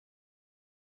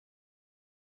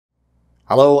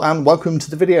Hello and welcome to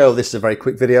the video. This is a very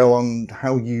quick video on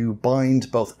how you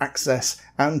bind both Access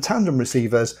and Tandem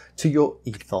receivers to your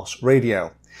ETHOS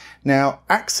radio. Now,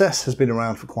 Access has been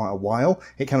around for quite a while.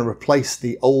 It kind of replaced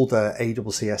the older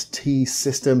AWCST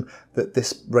system that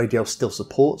this radio still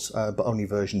supports, but only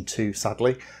version 2,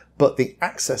 sadly. But the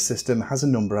Access system has a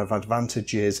number of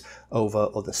advantages over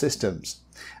other systems.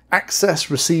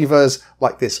 Access receivers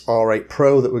like this R8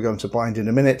 Pro that we're going to bind in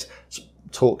a minute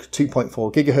talk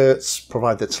 2.4 gigahertz,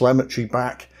 provide the telemetry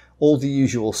back, all the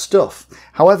usual stuff.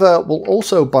 However, we'll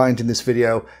also bind in this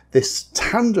video this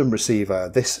Tandem receiver,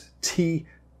 this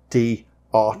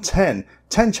TDR10,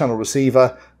 10-channel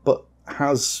receiver, but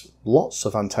has lots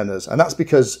of antennas, and that's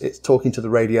because it's talking to the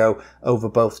radio over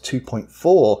both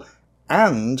 2.4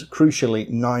 and, crucially,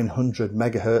 900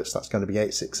 megahertz. That's going to be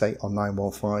 868 or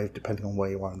 915, depending on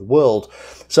where you are in the world.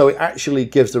 So it actually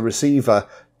gives the receiver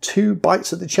 2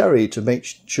 bites of the cherry to make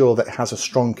sure that it has a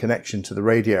strong connection to the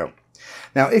radio.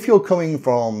 Now, if you're coming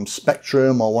from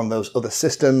Spectrum or one of those other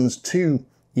systems to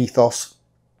ETHOS,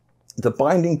 the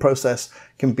binding process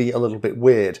can be a little bit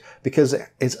weird because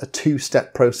it's a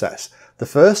 2-step process. The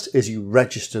first is you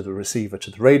register the receiver to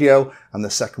the radio, and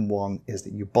the second one is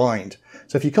that you bind.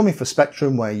 So if you're coming for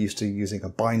Spectrum, where you're used to using a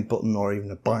bind button or even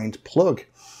a bind plug,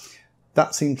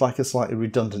 that seems like a slightly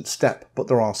redundant step, but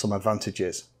there are some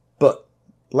advantages. But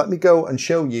let me go and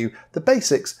show you the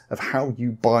basics of how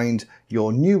you bind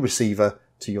your new receiver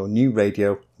to your new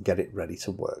radio and get it ready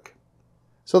to work.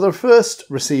 So the first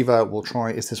receiver we'll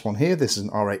try is this one here. This is an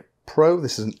R8 Pro.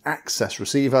 This is an Access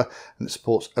receiver and it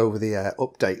supports over-the-air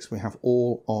updates. We have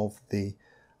all of the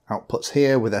outputs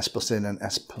here with S+ in and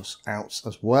S+ outs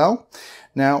as well.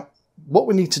 Now, what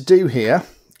we need to do here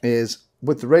is,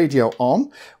 with the radio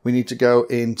on, we need to go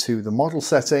into the model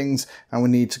settings and we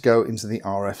need to go into the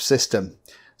RF system.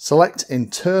 Select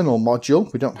internal module.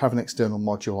 We don't have an external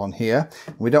module on here.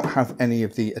 We don't have any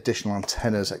of the additional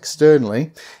antennas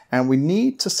externally. And we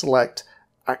need to select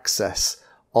Access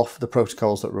off the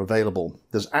protocols that are available.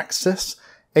 There's Access,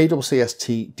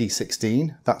 AWCST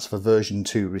D16, that's for version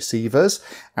 2 receivers.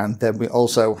 And then we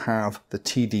also have the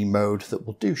TD mode that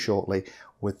we'll do shortly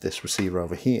with this receiver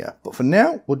over here. But for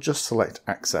now, we'll just select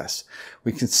Access.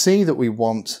 We can see that we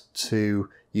want to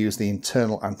use the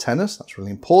internal antennas. That's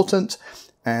really important.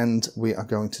 And we are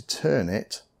going to turn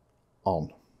it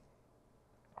on.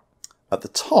 At the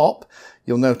top,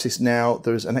 you'll notice now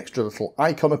there's an extra little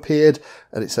icon appeared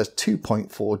and it says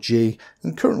 2.4G,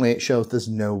 and currently it shows there's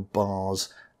no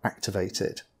bars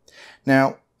activated.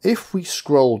 Now, if we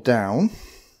scroll down,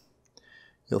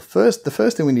 the first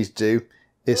thing we need to do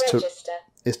is to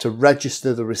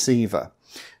register the receiver.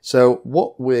 So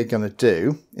what we're going to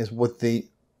do is, with the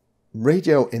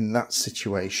radio in that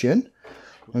situation,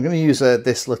 I'm going to use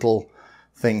this little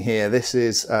thing here. This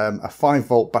is a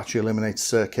 5-volt battery eliminator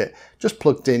circuit just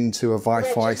plugged into a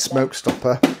Wi-Fi smoke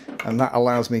stopper, and that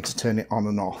allows me to turn it on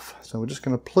and off. So we're just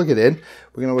going to plug it in.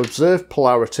 We're going to observe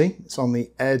polarity. It's on the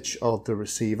edge of the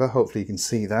receiver. Hopefully you can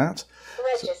see that.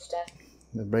 Register.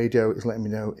 So the radio is letting me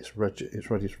know it's ready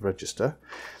to register.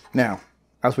 Now,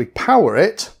 as we power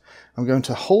it, I'm going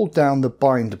to hold down the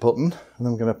bind button and then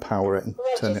I'm going to power it and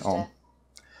turn it on.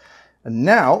 And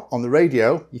now on the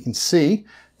radio, you can see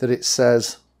that it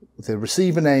says the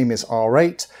receiver name is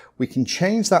R8. We can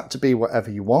change that to be whatever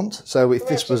you want. So if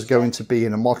this was going to be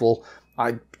in a model,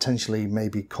 I'd potentially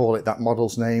maybe call it that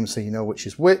model's name so you know which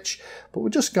is which. But we're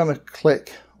just going to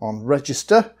click on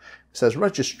register. It says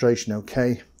registration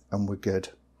OK, and we're good.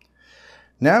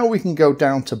 Now we can go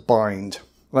down to bind.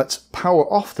 Let's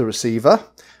power off the receiver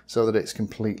so that it's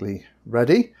completely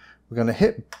ready. We're going to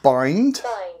hit bind.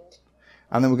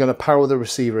 And then we're going to power the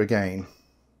receiver again.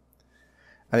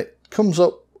 And it comes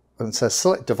up and says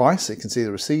select device. So you can see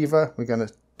the receiver. We're going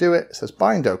to do it. It says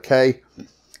bind OK.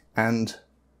 And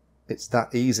it's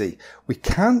that easy. We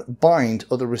can bind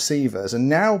other receivers. And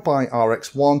now by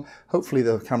RX1, hopefully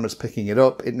the camera's picking it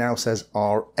up, it now says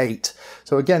R8.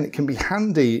 So again, it can be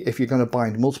handy if you're going to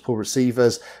bind multiple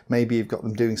receivers. Maybe you've got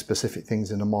them doing specific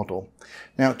things in a model.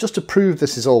 Now, just to prove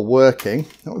this is all working,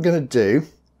 what we're going to do,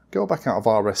 go back out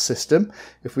of RS system.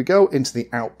 If we go into the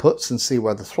outputs and see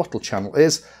where the throttle channel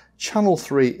is, channel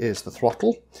 3 is the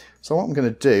throttle. So what I'm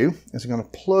going to do is I'm going to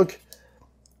plug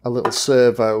a little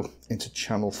servo into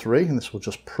channel 3, and this will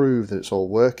just prove that it's all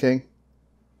working.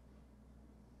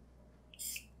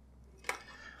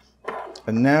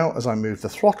 And now as I move the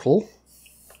throttle,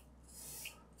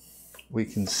 we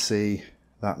can see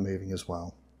that moving as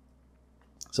well.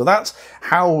 So that's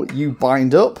how you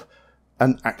bind up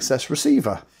an Access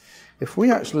receiver. If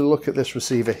we actually look at this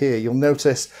receiver here, you'll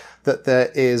notice that there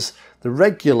is the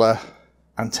regular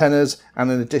antennas and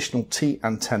an additional T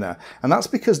antenna. And that's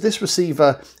because this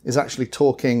receiver is actually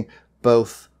talking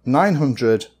both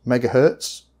 900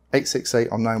 megahertz, 868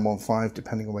 or 915,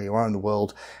 depending on where you are in the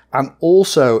world, and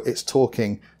also it's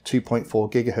talking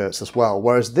 2.4 gigahertz as well,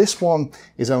 whereas this one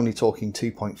is only talking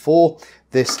 2.4.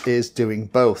 This is doing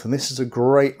both, and this is a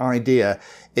great idea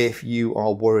if you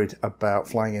are worried about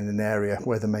flying in an area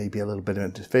where there may be a little bit of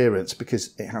interference,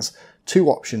 because it has two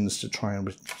options to try and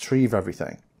retrieve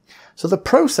everything. So the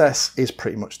process is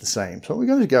pretty much the same. So what we're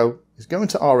going to go is go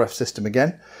into RF system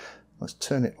again. Let's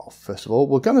turn it off first of all.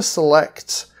 We're going to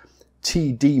select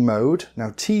TD mode. Now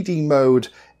TD mode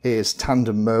is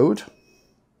tandem mode,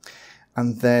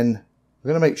 and then we're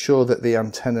going to make sure that the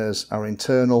antennas are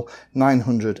internal.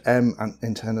 900M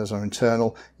antennas are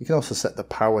internal. You can also set the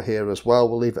power here as well.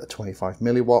 We'll leave it at 25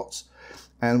 milliwatts,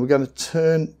 and we're going to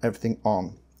turn everything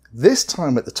on. This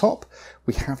time at the top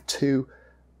we have two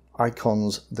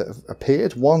icons that have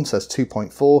appeared. One says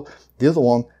 2.4, the other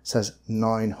one says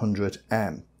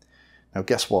 900M. Now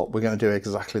guess what? We're going to do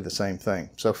exactly the same thing.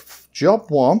 So job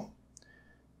one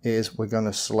is we're going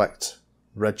to select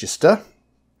register.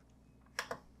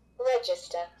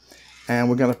 Register. And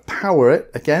we're going to power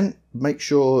it. Again, make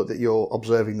sure that you're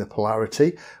observing the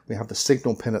polarity. We have the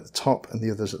signal pin at the top and the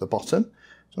others at the bottom.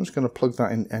 So I'm just going to plug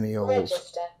that in any old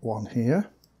one here.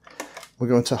 We're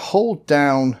going to hold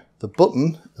down the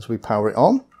button as we power it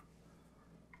on.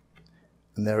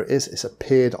 And there it is, it's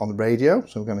appeared on the radio.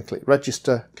 So we're going to click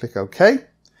register, click OK.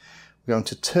 We're going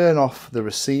to turn off the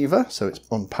receiver so it's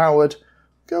unpowered.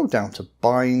 Go down to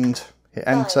bind, hit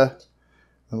enter,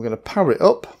 and we're going to power it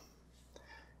up.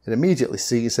 It immediately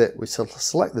sees it. We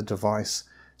select the device,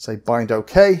 say bind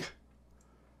OK,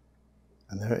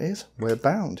 and there it is, we're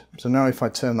bound. So now if I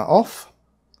turn that off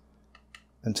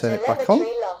and turn it back on.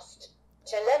 Lost.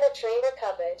 Telemetry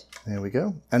recovered. There we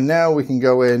go. And now we can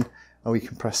go in and we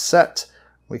can press set.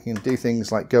 We can do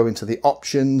things like go into the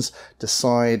options,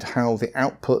 decide how the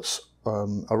outputs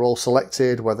are all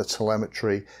selected, whether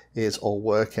telemetry is all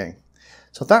working.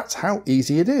 So that's how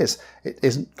easy it is. It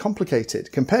isn't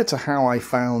complicated compared to how I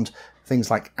found things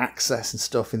like access and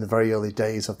stuff in the very early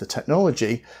days of the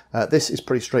technology. This is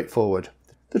pretty straightforward.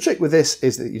 The trick with this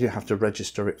is that you don't have to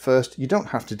register it first. You don't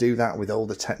have to do that with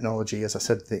older technology, as I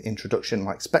said, the introduction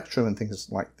like Spectrum and things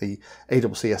like the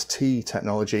AWCST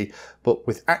technology. But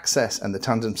with Access and the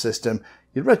Tandem system,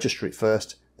 you register it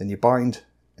first, then you bind,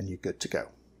 and you're good to go.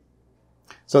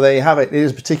 So there you have it. It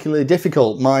is particularly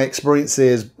difficult. My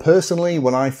experiences personally,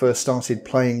 when I first started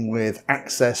playing with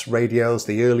Access radios,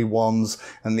 the early ones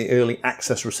and the early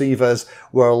Access receivers,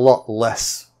 were a lot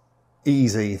less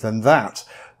easy than that.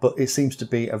 But it seems to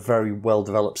be a very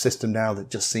well-developed system now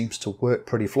that just seems to work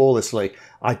pretty flawlessly.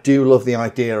 I do love the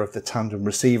idea of the tandem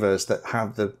receivers that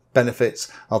have the benefits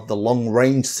of the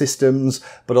long-range systems,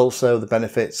 but also the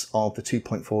benefits of the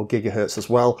 2.4 gigahertz as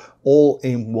well, all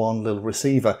in one little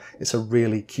receiver. It's a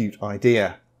really cute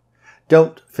idea.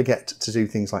 Don't forget to do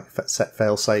things like set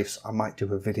fail-safes. I might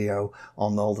do a video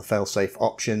on all the fail-safe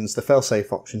options. The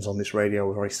fail-safe options on this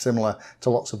radio are very similar to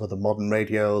lots of other modern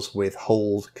radios with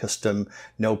hold, custom,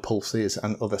 no pulses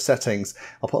and other settings.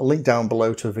 I'll put a link down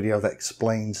below to a video that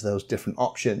explains those different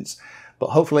options. But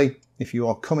hopefully, if you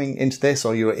are coming into this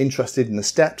or you are interested in the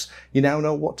steps, you now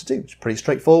know what to do. It's pretty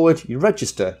straightforward. You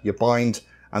register, you bind,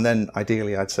 and then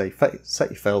ideally I'd say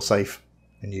set your fail-safe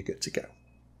and you're good to go.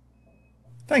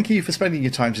 Thank you for spending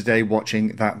your time today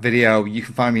watching that video. You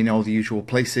can find me in all the usual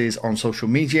places on social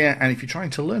media, and if you're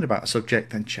trying to learn about a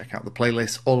subject, then check out the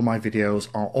playlist. All of my videos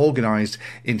are organized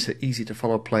into easy to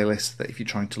follow playlists that if you're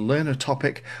trying to learn a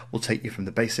topic will take you from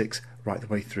the basics right the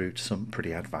way through to some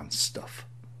pretty advanced stuff.